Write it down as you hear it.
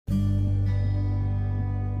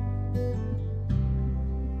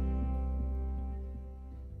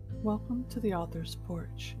Welcome to the Author's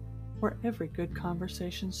Porch, where every good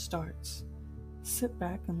conversation starts. Sit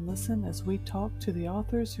back and listen as we talk to the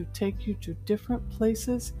authors who take you to different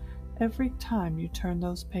places every time you turn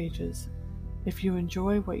those pages. If you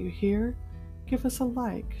enjoy what you hear, give us a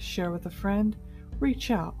like, share with a friend,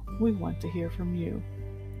 reach out. We want to hear from you.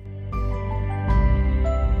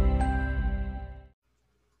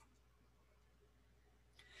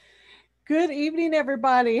 Good evening,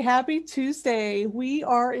 everybody. Happy Tuesday. We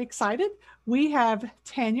are excited. We have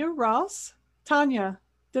Tanya Ross. Tanya,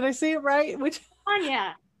 did I say it right?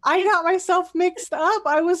 Tanya. I got myself mixed up.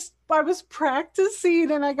 I was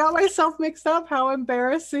practicing and I got myself mixed up. How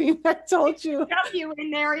embarrassing. I told you. You in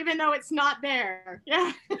there even though it's not there.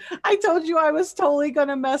 Yeah. I told you I was totally going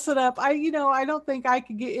to mess it up. I don't think I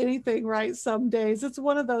could get anything right some days. It's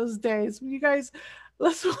one of those days. You guys,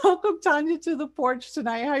 let's welcome Tanya to the porch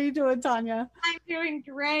tonight. How you doing, Tanya? I'm doing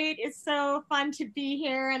great. It's so fun to be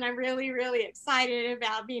here and I'm really, really excited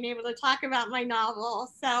about being able to talk about my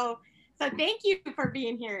novel. So thank you for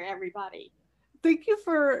being here, everybody. Thank you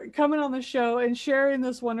for coming on the show and sharing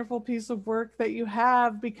this wonderful piece of work that you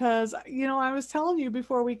have because, I was telling you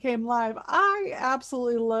before we came live, I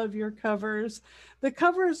absolutely love your covers. The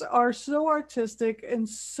covers are so artistic and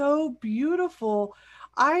so beautiful.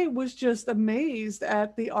 I was just amazed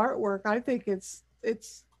at the artwork. I think it's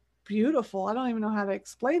beautiful. I don't even know how to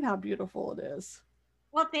explain how beautiful it is.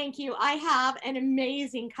 Well, thank you. I have an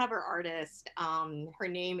amazing cover artist. Her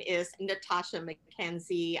name is Natasha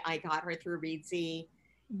McKenzie. I got her through Reedsy.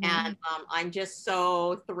 And I'm just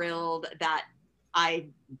so thrilled that I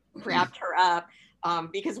grabbed her up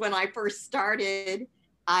because when I first started,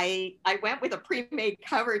 I went with a pre-made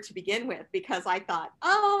cover to begin with because I thought,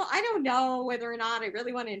 oh, I don't know whether or not I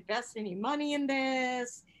really want to invest any money in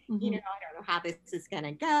this. I don't know how this is going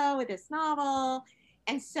to go with this novel.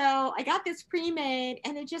 And so I got this pre-made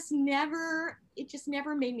and it just never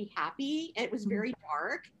made me happy. It was very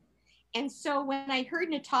dark. And so when I heard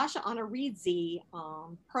Natasha on a Reedsy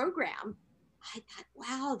program, I thought,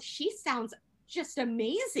 wow, she sounds just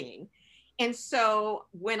amazing. And so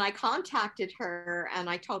when I contacted her and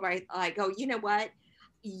I told her, I go, you know what?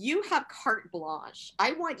 You have carte blanche.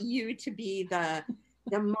 I want you to be the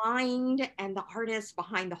mind and the artist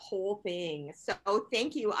behind the whole thing. So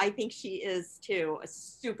thank you. I think she is too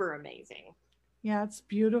super amazing. Yeah, it's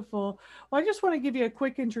beautiful. Well, I just want to give you a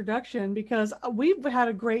quick introduction because we've had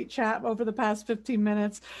a great chat over the past 15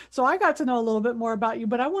 minutes. So I got to know a little bit more about you,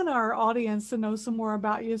 but I want our audience to know some more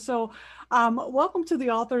about you. So welcome to the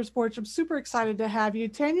Author's Porch. I'm super excited to have you.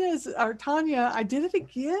 Tanya, I did it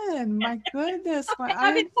again. My goodness.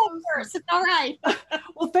 I've been told first. It's all right.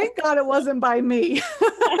 Well, thank God it wasn't by me.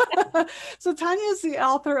 So Tanya is the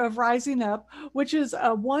author of Rising Up, which is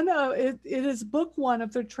it is book one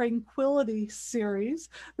of the Tranquility series.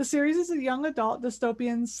 The series is a young adult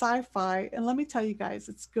dystopian sci-fi, and let me tell you guys,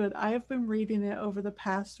 it's good. I have been reading it over the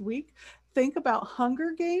past week. Think about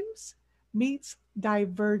Hunger Games meets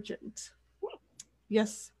Divergent.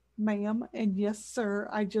 Yes, ma'am, and yes, sir,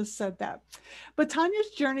 I just said that. But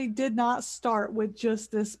Tanya's journey did not start with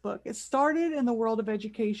just this book. It started in the world of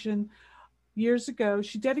education years ago.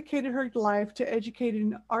 She dedicated her life to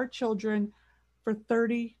educating our children for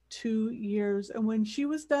 32 years. And when she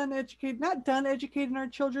was not done educating our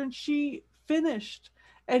children, she finished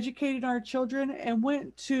educating our children and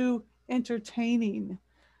went to entertaining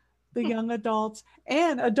the young adults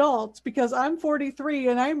and adults because I'm 43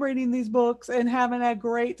 and I'm reading these books and having a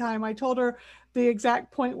great time. I told her the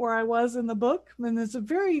exact point where I was in the book. And it's a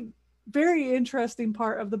very, very interesting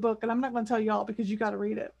part of the book. And I'm not going to tell you all because you got to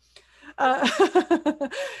read it. Uh,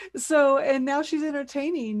 and now she's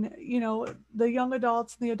entertaining, the young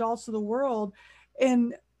adults and the adults of the world.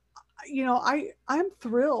 And, I'm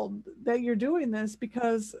thrilled that you're doing this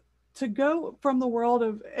because to go from the world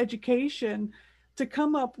of education to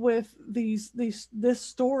come up with this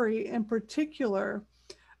story in particular,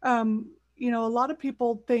 a lot of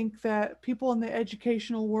people think that people in the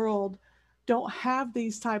educational world don't have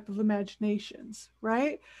these type of imaginations,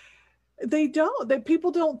 right? They don't. That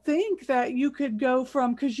people don't think that you could go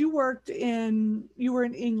from, because you were in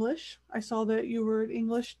English. I saw that you were in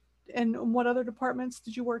English. And what other departments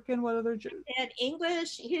did you work in? What other? And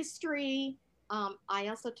English, history. I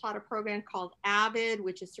also taught a program called AVID,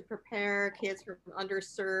 which is to prepare kids from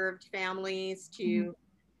underserved families to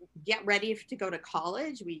get ready to go to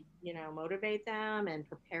college. We, motivate them and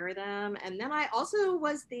prepare them. And then I also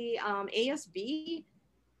was the ASB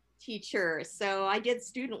teacher. So I did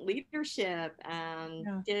student leadership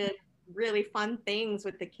and did really fun things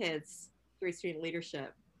with the kids through student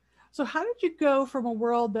leadership. So how did you go from a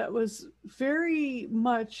world that was very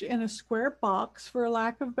much in a square box, for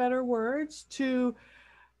lack of better words, to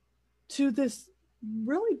this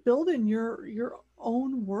really building your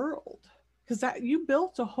own world? Because that you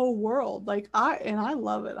built a whole world. Like I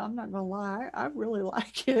love it. I'm not gonna lie, I really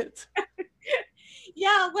like it.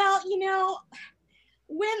 Yeah, well,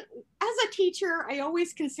 when as a teacher, I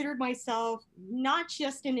always considered myself not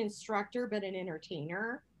just an instructor, but an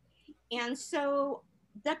entertainer. And so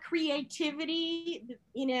the creativity,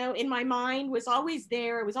 in my mind was always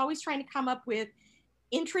there. I was always trying to come up with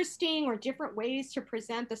interesting or different ways to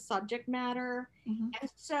present the subject matter. Mhm.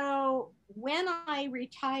 And so when I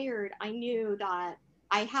retired, I knew that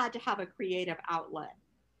I had to have a creative outlet.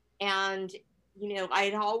 And, I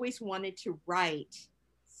had always wanted to write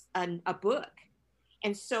a book.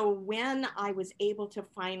 And so when I was able to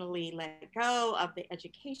finally let go of the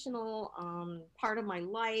educational part of my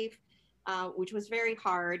life, which was very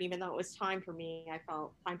hard, even though it was time for me, I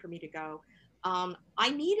felt time for me to go. I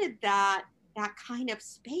needed that kind of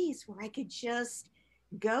space where I could just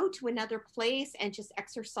go to another place and just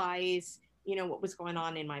exercise, what was going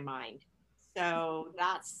on in my mind. So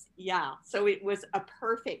that's yeah. So it was a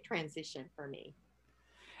perfect transition for me.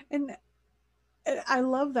 And I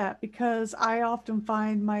love that because I often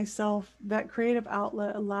find myself that creative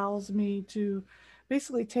outlet allows me to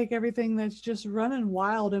basically take everything that's just running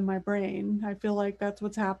wild in my brain. I feel like that's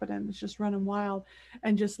what's happening. It's just running wild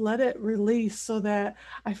and just let it release so that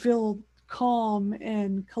I feel calm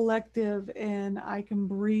and collective and I can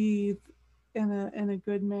breathe in a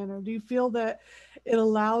good manner. Do you feel that it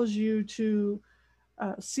allows you to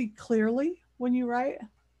see clearly when you write?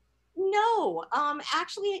 No,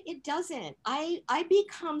 actually, it doesn't. I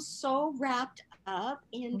become so wrapped up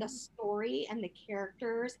in the story and the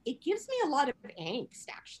characters. It gives me a lot of angst,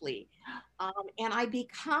 actually, and I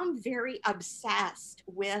become very obsessed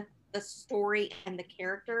with the story and the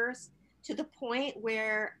characters to the point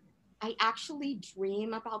where I actually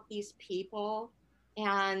dream about these people.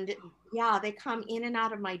 And yeah, they come in and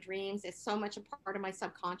out of my dreams. It's so much a part of my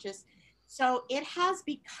subconscious, so it has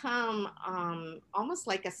become almost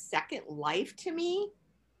like a second life to me,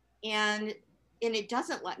 and it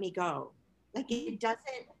doesn't let me go. Like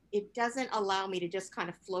it doesn't allow me to just kind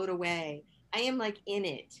of float away. I am like in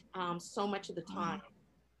it so much of the time,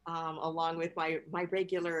 along with my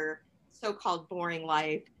regular so-called boring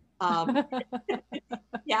life. Um,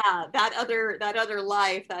 yeah, that other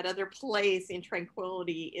life, that other place in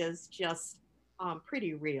tranquility is just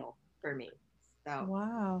pretty real for me. So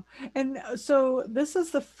Wow. And so this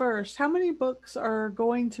is the first. How many books are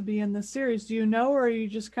going to be in the series? Do you know, or are you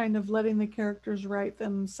just kind of letting the characters write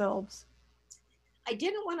themselves? I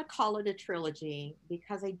didn't want to call it a trilogy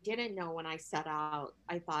because I didn't know when I set out.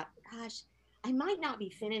 I thought, gosh, I might not be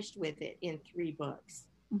finished with it in 3 books.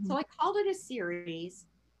 Mhm. So I called it a series.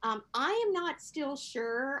 I am not still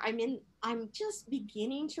sure. I'm just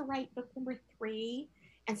beginning to write book number 3.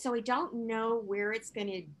 And so I don't know where it's going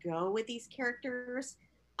to go with these characters.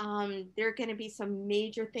 There are going to be some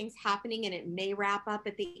major things happening and it may wrap up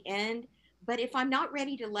at the end. But if I'm not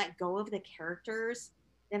ready to let go of the characters,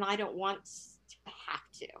 then I don't want to have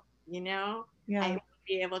to, you know? I Yeah. want to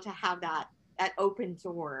be able to have that open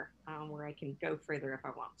door where I can go further if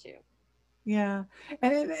I want to. Yeah.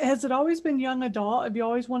 And has it always been young adult? Have you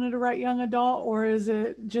always wanted to write young adult, or is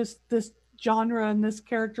it just this genre and this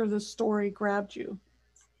character, this story grabbed you?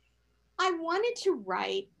 I wanted to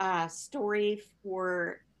write a story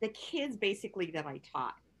for the kids basically that I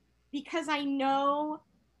taught because I know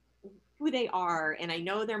who they are and I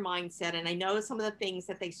know their mindset and I know some of the things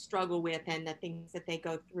that they struggle with and the things that they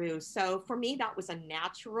go through. So for me, that was a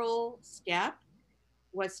natural step,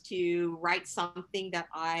 was to write something that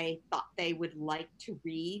I thought they would like to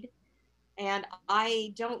read. And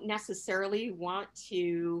I don't necessarily want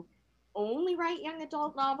to only write young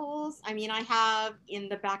adult novels. I mean, I have in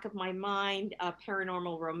the back of my mind a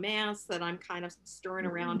paranormal romance that I'm kind of stirring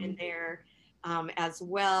around in Mm. there as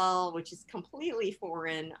well, which is completely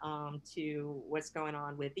foreign to what's going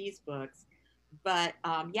on with these books. But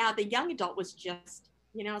yeah, the young adult was just,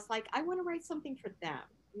 it's like I want to write something for them.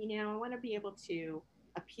 I want to be able to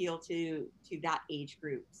appeal to that age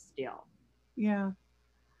group still. Yeah.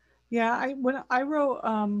 Yeah, I when I wrote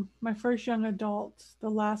my first young adult, the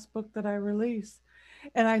last book that I released,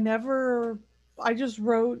 and I just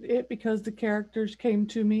wrote it because the characters came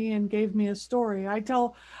to me and gave me a story. I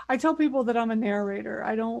tell people that I'm a narrator.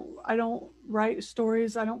 I don't write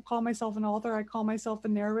stories. I don't call myself an author. I call myself a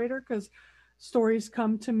narrator because stories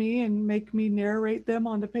come to me and make me narrate them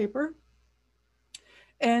onto paper.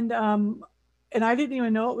 And and I didn't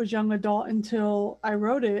even know it was young adult until I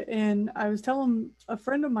wrote it. And I was telling a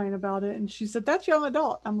friend of mine about it, and she said, "That's young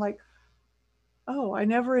adult." I'm like, "Oh, I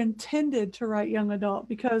never intended to write young adult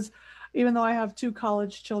because even though I have two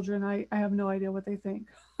college children, I have no idea what they think."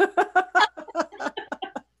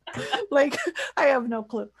 Like, I have no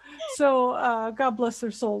clue. So God bless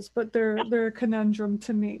their souls, but they're a conundrum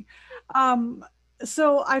to me. Um,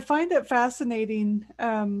 so I find it fascinating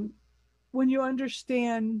when you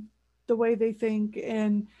understand the way they think,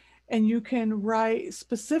 and you can write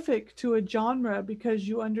specific to a genre because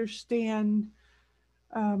you understand,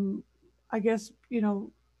 um, I guess,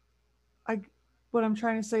 I what I'm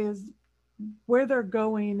trying to say is where they're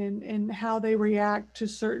going, and how they react to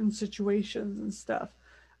certain situations and stuff.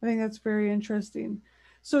 I think that's very interesting.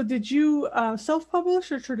 So, did you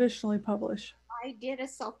self-publish or traditionally publish? I did a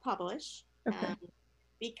self-publish. Okay.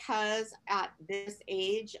 Because at this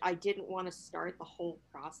age, I didn't want to start the whole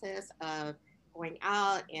process of going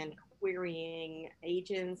out and querying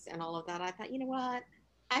agents and all of that. I thought, you know what?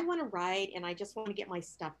 I want to write and I just want to get my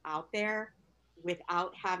stuff out there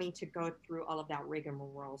without having to go through all of that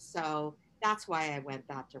rigmarole. So that's why I went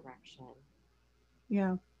that direction.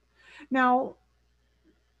 Yeah. Now,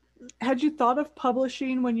 had you thought of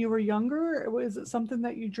publishing when you were younger? Was it something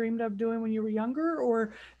that you dreamed of doing when you were younger,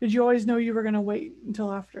 or did you always know you were going to wait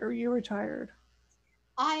until after you retired?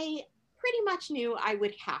 I pretty much knew I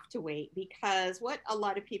would have to wait because what a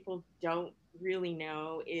lot of people don't really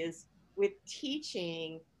know is with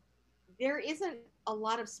teaching, there isn't a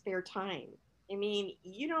lot of spare time. I mean,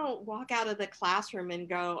 you don't walk out of the classroom and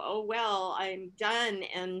go, oh, well, I'm done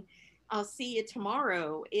and I'll see you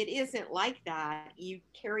tomorrow. It isn't like that. You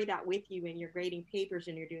carry that with you and you're grading papers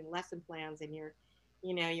and you're doing lesson plans and you're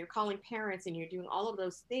calling parents and you're doing all of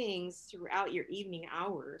those things throughout your evening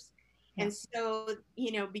hours. Yeah. And so,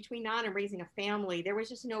 between that and raising a family, there was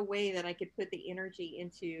just no way that I could put the energy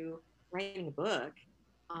into writing a book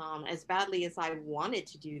as badly as I wanted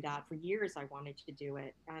to do that. For years, I wanted to do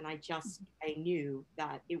it. And I knew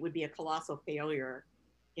that it would be a colossal failure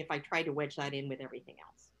if I tried to wedge that in with everything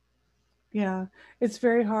else. Yeah, it's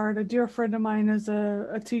very hard. A dear friend of mine is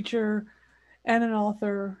a teacher and an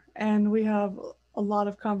author, and we have a lot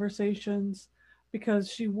of conversations because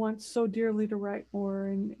she wants so dearly to write more,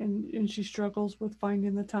 and she struggles with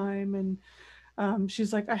finding the time. And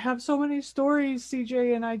she's like, "I have so many stories,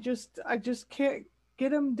 CJ, and I just can't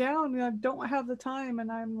get them down, and I don't have the time." And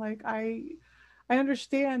I'm like, I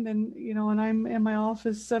understand, and and I'm in my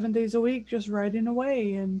office 7 days a week just writing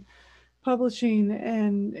away and publishing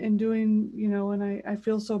and doing, and I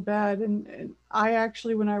feel so bad. And I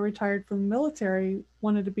actually, when I retired from the military,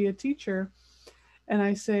 wanted to be a teacher. And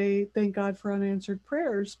I say thank God for unanswered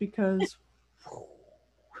prayers, because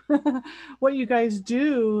what you guys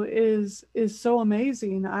do is so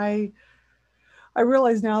amazing. I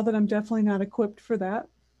realize now that I'm definitely not equipped for that.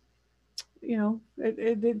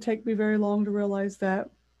 It didn't take me very long to realize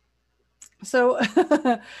that. So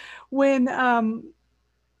when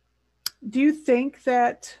do you think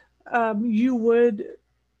that you would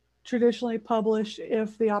traditionally publish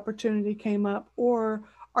if the opportunity came up, or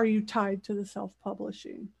are you tied to the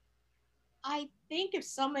self-publishing? I think if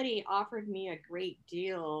somebody offered me a great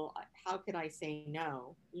deal, how could I say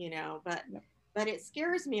no? Yep. But it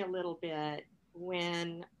scares me a little bit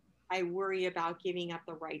when I worry about giving up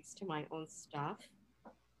the rights to my own stuff.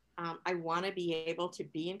 I want to be able to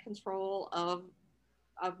be in control of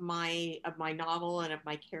my novel and of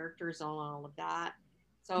my characters and all of that.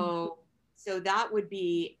 So that would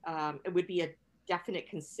be it would be a definite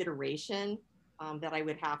consideration that I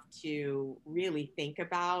would have to really think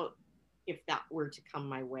about if that were to come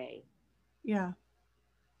my way. Yeah,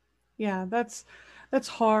 yeah, that's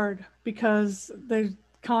hard because there's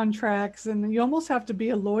contracts, and you almost have to be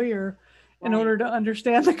a lawyer in Right. order to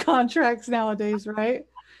understand the contracts nowadays, right?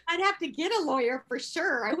 I'd have to get a lawyer for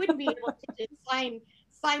sure. I wouldn't be able to just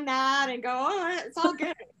sign that and go, oh, it's all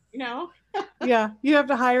good, you know. Yeah, you have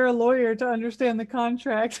to hire a lawyer to understand the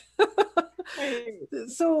contract. Right.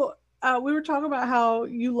 So we were talking about how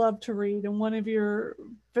you love to read, and one of your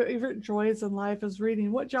favorite joys in life is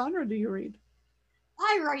reading. What genre do you read?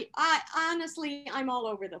 I honestly, I'm all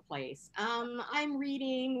over the place. I'm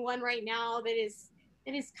reading one right now that is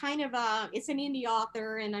kind of it's an indie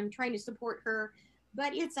author, and I'm trying to support her,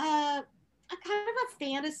 but it's a kind of a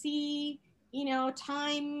fantasy,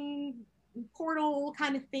 time portal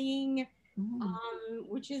kind of thing, Mm,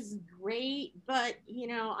 which is great. But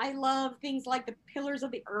I love things like The Pillars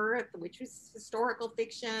of the Earth, which was historical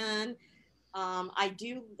fiction. I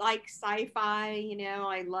do like sci-fi.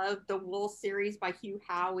 I love the Wool series by Hugh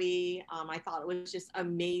Howey. I thought it was just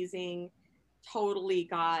amazing. Totally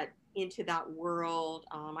got into that world.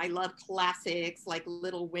 I love classics like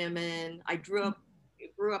Little Women. Grew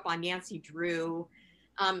up on Nancy Drew.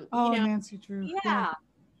 You Oh, know, Nancy Drew. Yeah. yeah.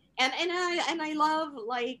 And I love,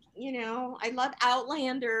 like, I love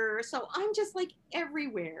Outlander. So I'm just like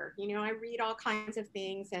everywhere. I read all kinds of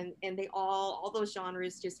things, and they all those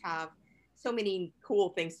genres just have so many cool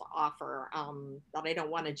things to offer, that I don't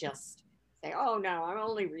want to just say, oh no, I'm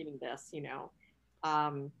only reading this.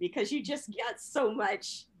 Because you just get so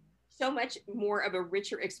much more of a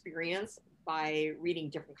richer experience by reading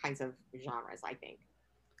different kinds of genres, I think.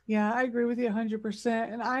 Yeah, I agree with you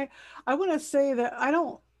 100%. And I want to say that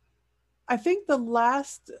I think the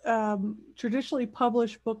last traditionally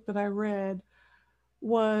published book that I read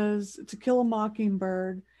was To Kill a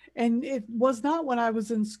Mockingbird. And it was not when I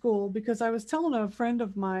was in school, because I was telling a friend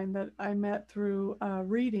of mine that I met through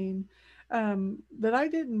reading, that I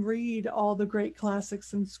didn't read all the great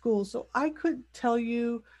classics in school. So I could tell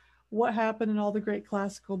you what happened in all the great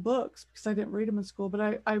classical books because I didn't read them in school.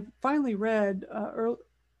 But I finally read,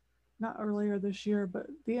 not earlier this year, but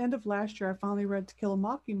the end of last year, I finally read To Kill a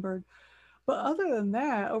Mockingbird. But other than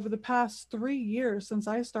that, over the past 3 years since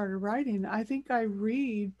I started writing, I think I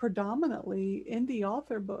read predominantly indie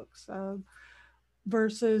author books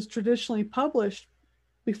versus traditionally published.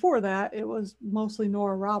 Before that, it was mostly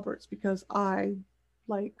Nora Roberts because I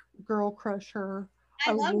like girl crush her.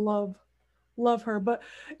 I I love love her. But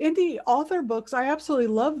indie author books, I absolutely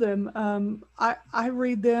love them. I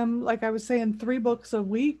read them, like I was saying, 3 books a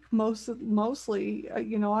week, mostly.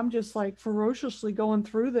 I'm just like ferociously going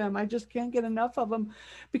through them. I just can't get enough of them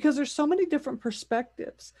because there's so many different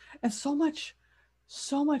perspectives and so much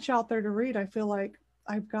out there to read. I feel like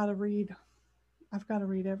I've got to read. I've got to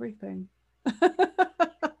read everything.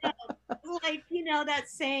 like that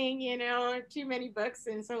saying, too many books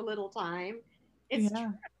in so little time. It's true.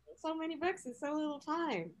 Yeah, So many books in so little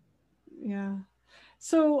time. yeah.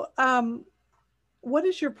 So, what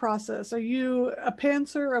is your process? Are you a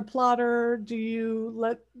pantser, a plotter? Do you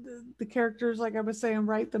let the characters, like I was saying,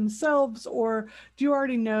 write themselves, or do you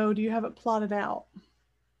already know? Do you have it plotted out?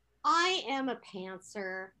 I am a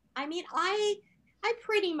pantser. I mean, I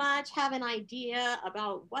pretty much have an idea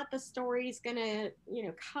about what the story is gonna,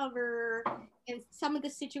 cover, and some of the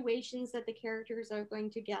situations that the characters are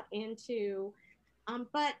going to get into.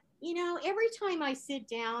 But every time I sit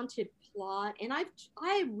down to plot, and I'm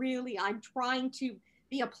trying to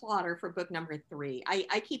be a plotter for book number 3.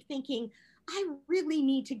 I keep thinking, I really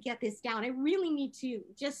need to get this down. I really need to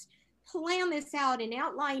just plan this out and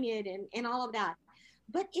outline it, and all of that.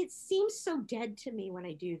 But it seems so dead to me when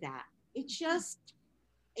I do that. It just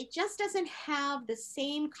doesn't have the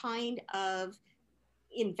same kind of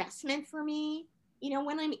investment for me.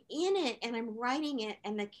 When I'm in it and I'm writing it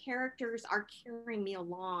and the characters are carrying me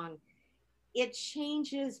along, it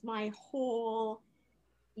changes my whole,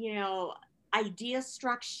 you know, idea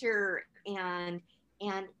structure, and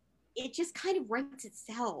it just kind of writes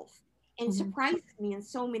itself and Mhm. surprises me in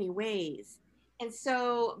so many ways. And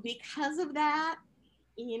so because of that,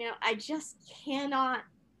 I just cannot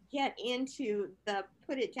get into the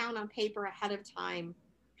put it down on paper ahead of time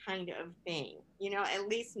kind of thing, at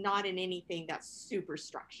least not in anything that's super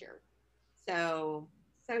structured. So,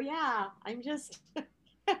 so yeah, I'm just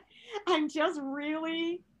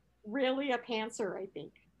really, really a pantser, I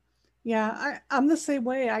think. Yeah, I'm the same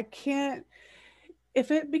way. I can't,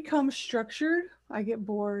 if it becomes structured, I get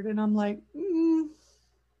bored and I'm like,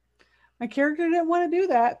 my character didn't want to do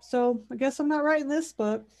that. So I guess I'm not writing this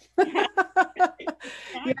book. Yeah,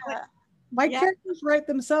 Exactly. my Yeah. characters write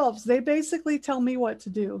themselves. They basically tell me what to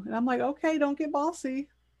do. And I'm like, okay, don't get bossy.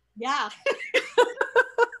 Yeah.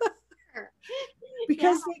 Yeah.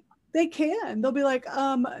 Because they can. They'll be like,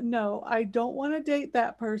 no, I don't want to date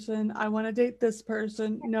that person. I want to date this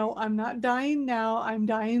person. No, I'm not dying now. I'm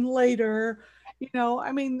dying later.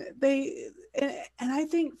 I mean, and I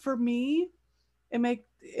think for me,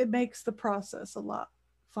 it makes the process a lot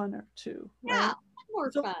funner too, Yeah. right? More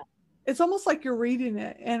It's fun. it's almost like you're reading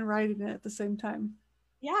it and writing it at the same time.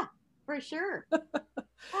 Yeah, for sure. Yeah,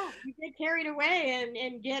 you get carried away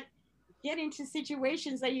and get into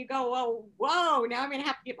situations that you go, oh, whoa, now I'm gonna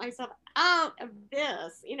have to get myself out of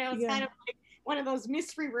this. It's Yeah. kind of like one of those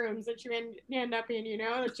mystery rooms that you end up in,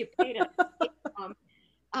 that you pay to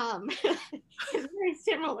um, it's very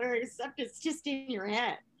similar, except it's just in your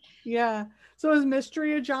head. Yeah. So is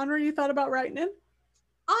mystery a genre you thought about writing in?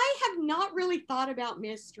 I have not really thought about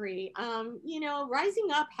mystery.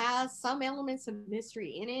 Rising Up has some elements of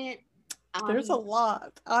mystery in it. There's a Um,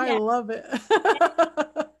 lot. I yeah, love it.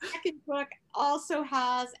 second book also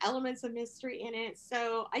has elements of mystery in it,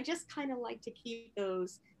 so I just kind of like to keep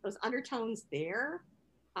those undertones there.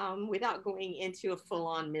 without going into a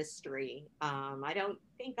full-on mystery. I don't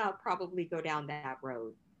think I'll probably go down that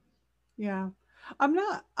road. Yeah. I'm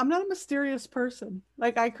not a mysterious person.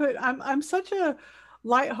 Like I'm such a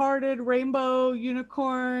lighthearted rainbow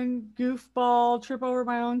unicorn goofball, trip over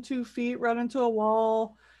my own 2 feet, run into a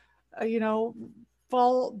wall, you know,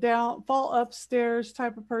 fall upstairs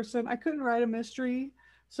type of person. I couldn't write a mystery,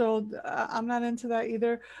 so I'm not into that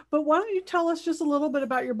either. But why don't you tell us just a little bit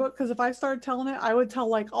about your book? Because if I started telling it, I would tell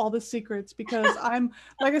like all the secrets. Because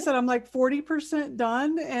like I said, I'm like 40%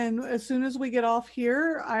 done, and as soon as we get off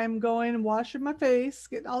here, I'm going and washing my face,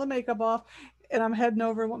 getting all the makeup off, and I'm heading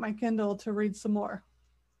over with my Kindle to read some more.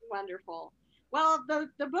 Wonderful. Well,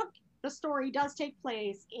 the book, the story does take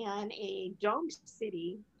place in a domed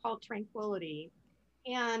city called Tranquility.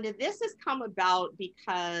 And this has come about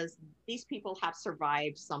because these people have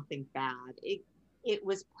survived something bad. It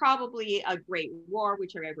was probably a great war,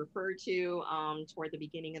 which I referred to toward the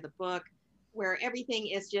beginning of the book, where everything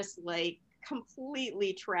is just like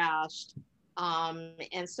completely trashed.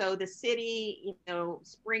 And so the city,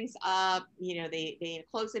 springs up, they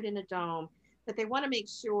close it in a dome, but they want to make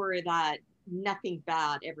sure that nothing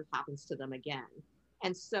bad ever happens to them again.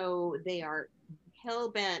 And so they are hell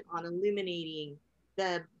bent on illuminating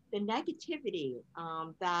the the negativity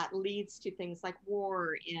that leads to things like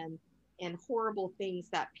war and horrible things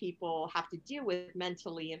that people have to deal with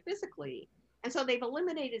mentally and physically. And so they've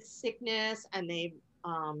eliminated sickness, and they've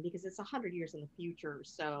because it's 100 years in the future,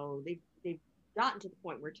 so they've gotten to the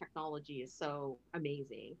point where technology is so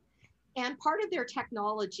amazing. And part of their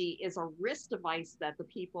technology is a wrist device that the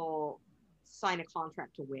people sign a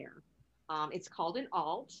contract to wear. It's called an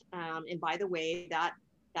alt. And by the way, that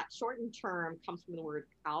shortened term comes from the word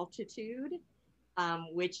altitude,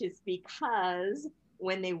 which is because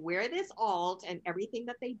when they wear this alt and everything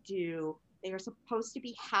that they do, they are supposed to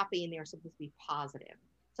be happy and they are supposed to be positive.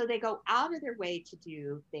 So they go out of their way to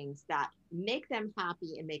do things that make them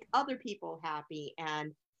happy and make other people happy.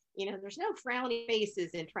 And, there's no frowny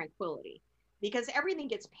faces in tranquility because everything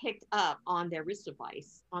gets picked up on their wrist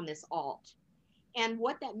device on this alt. And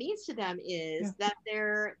what that means to them Yeah. is that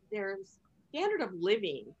their standard of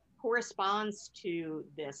living corresponds to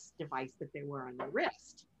this device that they wear on their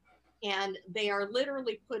wrist. And they are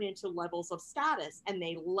literally put into levels of status, and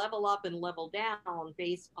they level up and level down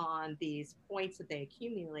based on these points that they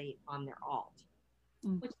accumulate on their alt,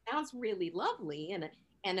 Mm. which sounds really lovely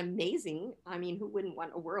and amazing. I mean, who wouldn't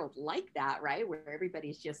want a world like that, right? Where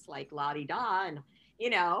everybody's just like la di da, and you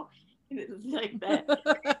know, like the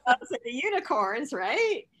the unicorns,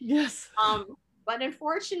 right? Yes. But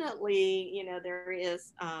unfortunately, there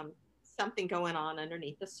is something going on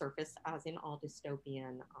underneath the surface, as in all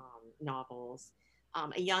dystopian novels.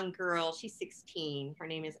 A young girl, she's 16. Her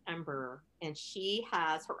name is Ember, and she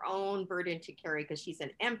has her own burden to carry because she's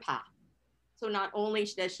an empath. So not only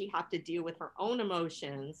does she have to deal with her own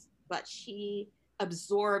emotions, but she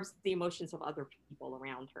absorbs the emotions of other people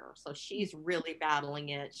around her. So she's really battling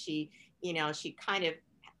it. She kind of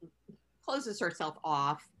closes herself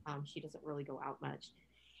off. She doesn't really go out much.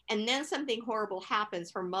 And then something horrible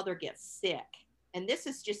happens. Her mother gets sick. And this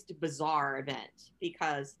is just a bizarre event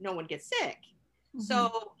because no one gets sick. Mm-hmm.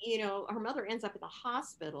 So, her mother ends up in the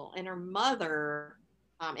hospital, and her mother,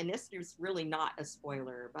 and this is really not a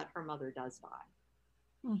spoiler, but her mother does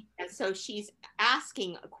die. Mm. And so she's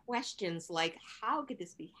asking questions like, how could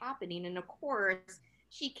this be happening? And of course,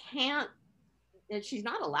 she can't, and she's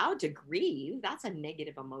not allowed to grieve. That's a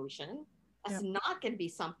negative emotion. That's Yep. not going to be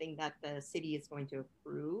something that the city is going to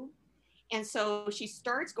approve. And so she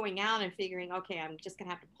starts going out and figuring, okay, I'm just going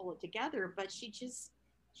to have to pull it together. But she's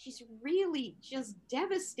really just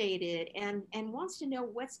devastated and wants to know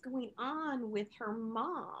what's going on with her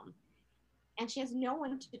mom. And she has no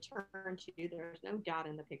one to turn to. There's no dad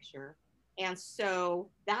in the picture. And so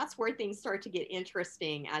that's where things start to get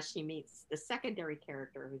interesting as she meets the secondary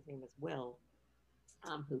character, whose name is Will,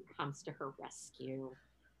 who comes to her rescue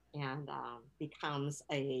and becomes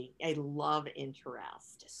a love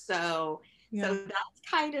interest. So Yeah. that's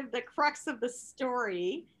kind of the crux of the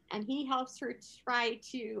story, and he helps her try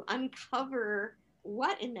to uncover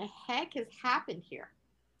what in the heck has happened here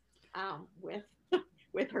with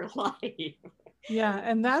with her life. Yeah,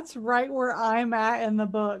 and that's right where I'm at in the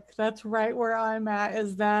book. That's right where I'm at,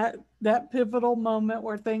 is that pivotal moment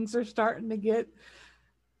where things are starting to get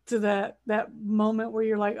to that moment where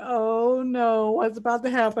you're like, "Oh no, what's about to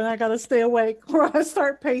happen? I got to stay awake," or I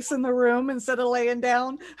start pacing the room instead of laying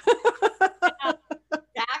down. Yeah,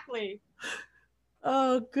 exactly.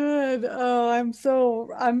 Oh, good. Oh,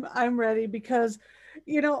 I'm ready because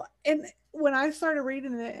And when I started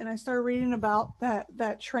reading it and I started reading about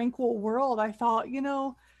that tranquil world, I thought,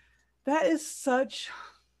 that is such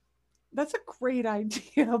that's a great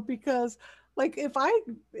idea because like if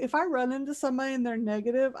I run into somebody and they're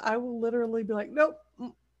negative, I will literally be like, nope.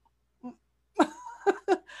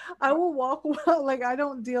 I will walk away. Like I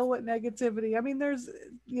don't deal with negativity. I mean,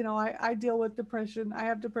 I deal with depression. I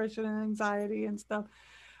have depression and anxiety and stuff,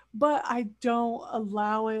 but I don't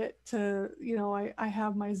allow it to, I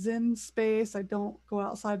have my Zen space. I don't go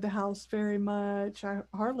outside the house very much. I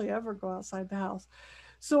hardly ever go outside the house.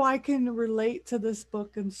 So I can relate to this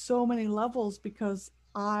book in so many levels because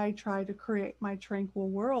I try to create my tranquil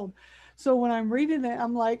world. So when I'm reading it,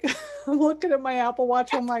 I'm like, I'm looking at my Apple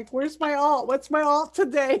Watch. I'm like, where's my alt? What's my alt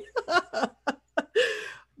today?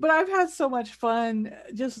 But I've had so much fun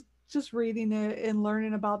just reading it and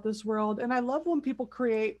learning about this world. And I love when people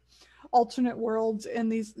create alternate worlds in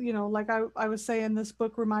these, like I was saying, this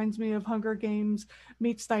book reminds me of Hunger Games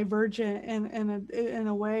meets Divergent in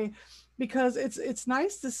a way, because it's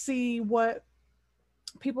nice to see what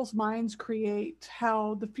people's minds create,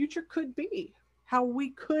 how the future could be, how we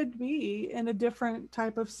could be in a different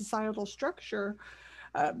type of societal structure,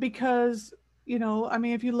 because I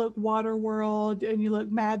mean, if you look Waterworld and you look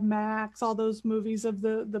Mad Max, all those movies of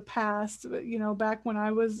the past, back when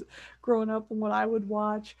I was growing up and what I would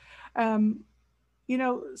watch, um,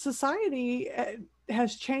 society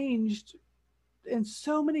has changed in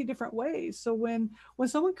so many different ways. So when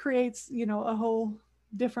someone creates, a whole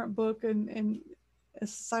different book and a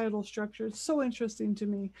societal structure, it's so interesting to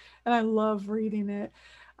me, and I love reading it.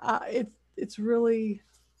 It's really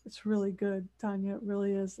good, Tanya. It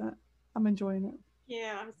really is. I'm enjoying it.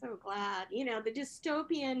 Yeah, I'm so glad. The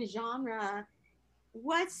dystopian genre,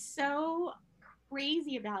 what's so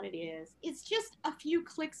crazy about it is it's just a few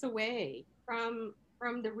clicks away from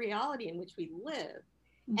the reality in which we live.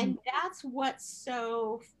 Hmm. And that's what's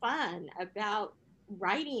so fun about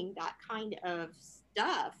writing that kind of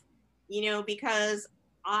stuff, because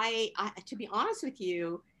I to be honest with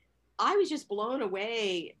you, I was just blown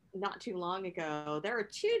away not too long ago. There are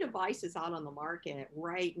two devices out on the market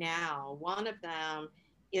right now. One of them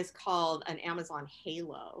is called an Amazon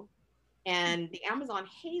Halo. And the Amazon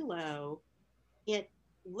Halo, it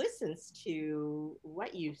listens to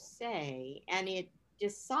what you say and it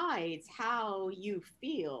decides how you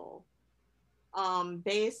feel,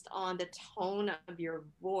 based on the tone of your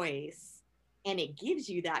voice, and it gives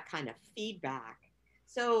you that kind of feedback.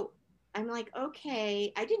 So I'm like,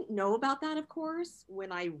 okay, I didn't know about that, of course,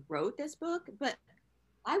 when I wrote this book, but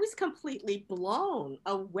I was completely blown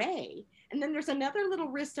away. And then there's another little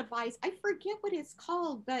wrist device. I forget what it's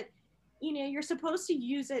called, but you're supposed to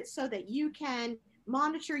use it so that you can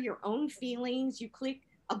monitor your own feelings. You click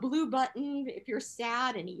a blue button if you're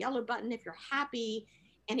sad and a yellow button if you're happy,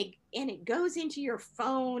 and it goes into your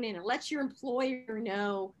phone and it lets your employer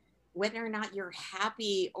know whether or not you're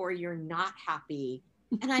happy or you're not happy.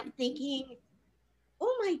 And I'm thinking,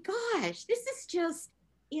 oh my gosh, this is just,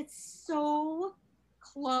 it's so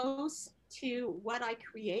close to what I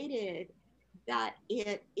created that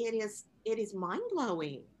it is mind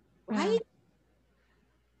blowing, Yeah. right?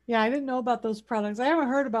 Yeah, I didn't know about those products. I haven't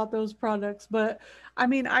heard about those products, but I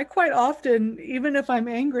mean, I quite often, even if I'm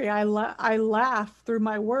angry, I laugh through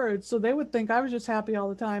my words, so they would think I was just happy all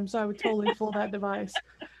the time. So I would totally fool that device.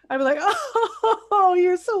 I'd be like, "Oh,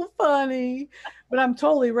 you're so funny," but I'm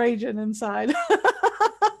totally raging inside.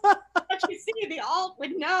 But you see, the alt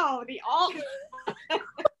would know. The alt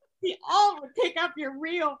would pick up your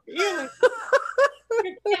real feelings.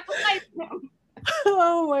 You can't hide them.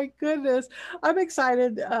 Oh my goodness. I'm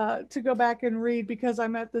excited to go back and read because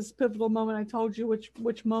I'm at this pivotal moment. I told you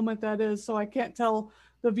which moment that is, so I can't tell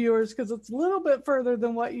the viewers because it's a little bit further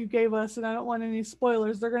than what you gave us, and I don't want any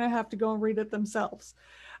spoilers. They're going to have to go and read it themselves.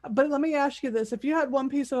 But let me ask you this: if you had one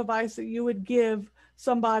piece of advice that you would give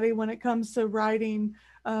somebody when it comes to writing,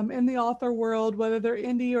 in the author world, whether they're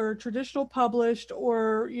indie or traditional published,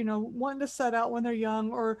 or wanting to set out when they're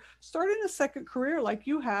young, or starting a second career like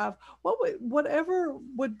you have, whatever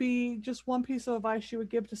would be just one piece of advice you would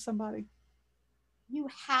give to somebody? You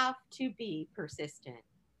have to be persistent.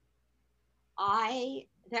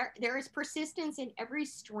 There is persistence in every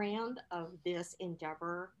strand of this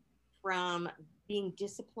endeavor, from being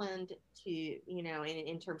disciplined to,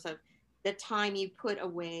 in terms of the time you put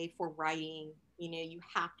away for writing. You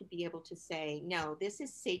have to be able to say, no, this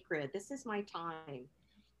is sacred, this is my time.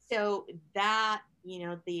 So that,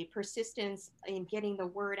 the persistence in getting the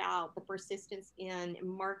word out, the persistence in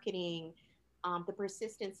marketing, the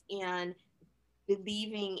persistence in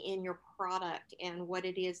believing in your product and what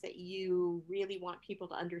it is that you really want people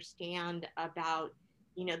to understand about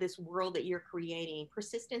this world that you're creating.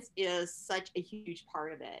 Persistence is such a huge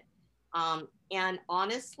part of it. And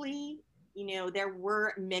honestly, there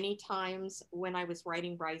were many times when I was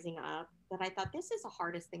writing Rising Up that I thought, this is the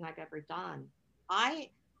hardest thing I've ever done. I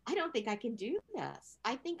don't think I can do this.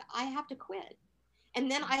 I think I have to quit. And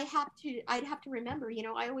then I'd have to remember,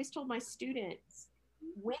 I always told my students,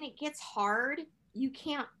 when it gets hard, you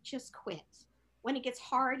can't just quit. When it gets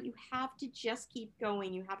hard, you have to just keep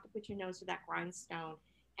going. You have to put your nose to that grindstone,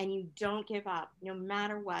 and you don't give up no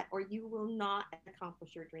matter what, or you will not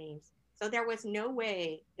accomplish your dreams. So there was no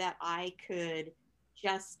way that I could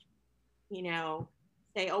just, you know,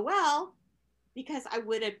 say, oh, well, because I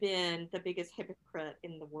would have been the biggest hypocrite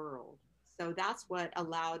in the world. So that's what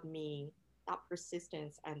allowed me, that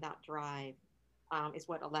persistence and that drive is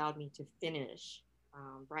what allowed me to finish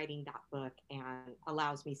writing that book and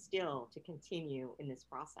allows me still to continue in this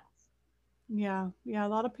process. Yeah, yeah. A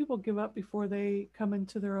lot of people give up before they come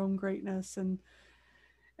into their own greatness, and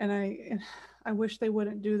I wish they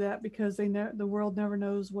wouldn't do that because the world never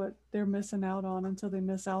knows what they're missing out on until they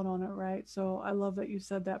miss out on it, right? So I love that you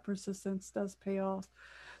said that persistence does pay off.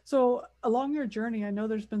 So along your journey, I know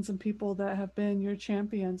there's been some people that have been your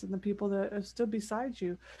champions and the people that have stood beside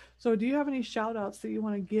you. So do you have any shout outs that you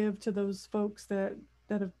want to give to those folks that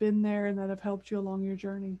have been there and that have helped you along your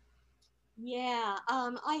journey? Yeah,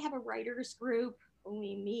 I have a writers group.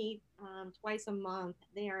 We meet twice a month.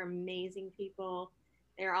 They are amazing people.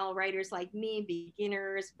 They're all writers like me,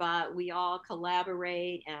 beginners, but we all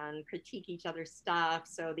collaborate and critique each other's stuff.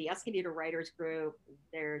 So the Escondido Writers Group,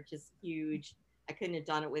 they're just huge. I couldn't have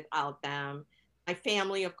done it without them. My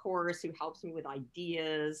family, of course, who helps me with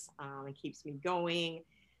ideas and keeps me going.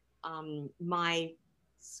 My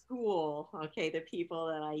school, okay, the people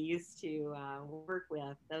that I used to work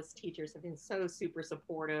with, those teachers have been so super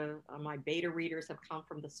supportive. My beta readers have come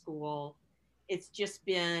from the school. It's just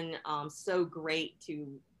been so great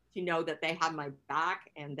to know that they have my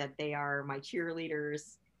back and that they are my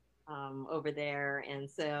cheerleaders over there. And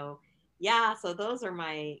so, yeah, so those are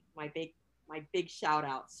my big shout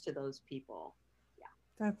outs to those people. Yeah.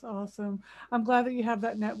 That's awesome. I'm glad that you have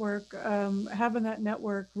that network. Having that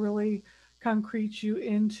network really concretes you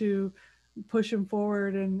into pushing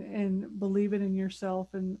forward and believing in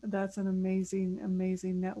yourself. And that's an amazing,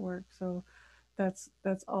 amazing network. So that's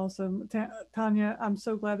awesome. Tanya, I'm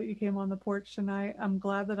so glad that you came on the porch tonight. I'm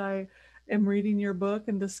glad that I am reading your book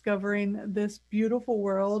and discovering this beautiful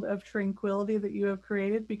world of tranquility that you have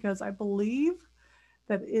created because I believe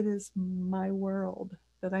that it is my world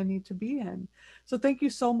that I need to be in. So thank you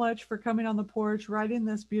so much for coming on the porch, writing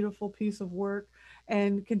this beautiful piece of work,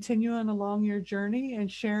 and continuing along your journey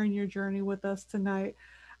and sharing your journey with us tonight.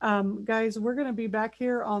 Guys, we're going to be back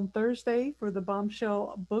here on Thursday for the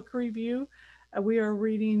Bombshell book review. We are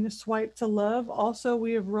reading Swipe to Love. Also,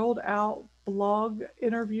 we have rolled out blog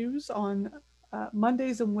interviews on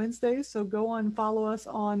Mondays and Wednesdays. So go on, follow us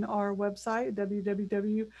on our website,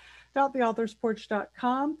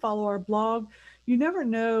 www.theauthorsporch.com. Follow our blog. You never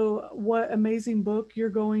know what amazing book you're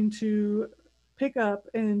going to pick up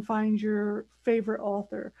and find your favorite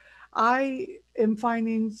author. I am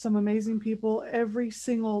finding some amazing people every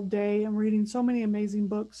single day. I'm reading so many amazing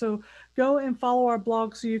books. So go and follow our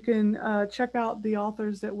blog so you can check out the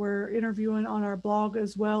authors that we're interviewing on our blog,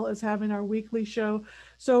 as well as having our weekly show.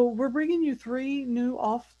 So we're bringing you three new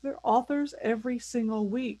authors every single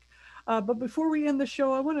week. But before we end the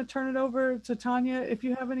show, I want to turn it over to Tanya. If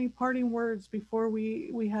you have any parting words before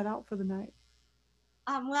we head out for the night.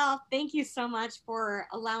 Well, thank you so much for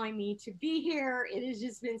allowing me to be here. It has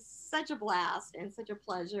just been such a blast and such a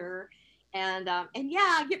pleasure. And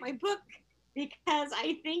yeah, get my book because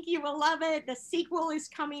I think you will love it. The sequel is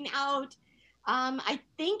coming out. I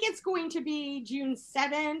think it's going to be June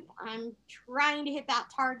 7th. I'm trying to hit that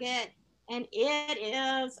target, and it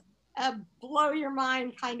is a blow your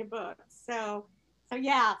mind kind of book. So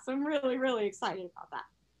yeah, so I'm really, really excited about that.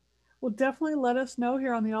 Well, definitely let us know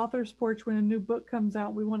here on the Author's Porch when a new book comes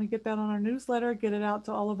out. We want to get that on our newsletter, get it out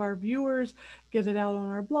to all of our viewers, get it out on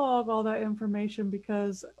our blog, all that information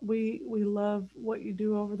because we love what you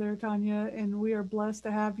do over there, Tanya, and we are blessed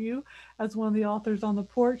to have you as one of the authors on the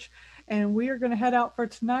porch. And we are going to head out for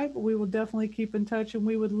tonight, but we will definitely keep in touch, and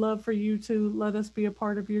we would love for you to let us be a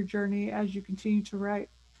part of your journey as you continue to write.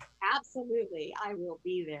 Absolutely, I will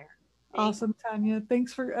be there. Thank Awesome, Tanya.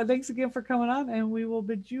 Thanks again for coming on, and we will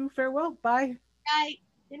bid you farewell. Bye. you.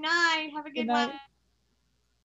 Good night. Have a Good good one. night.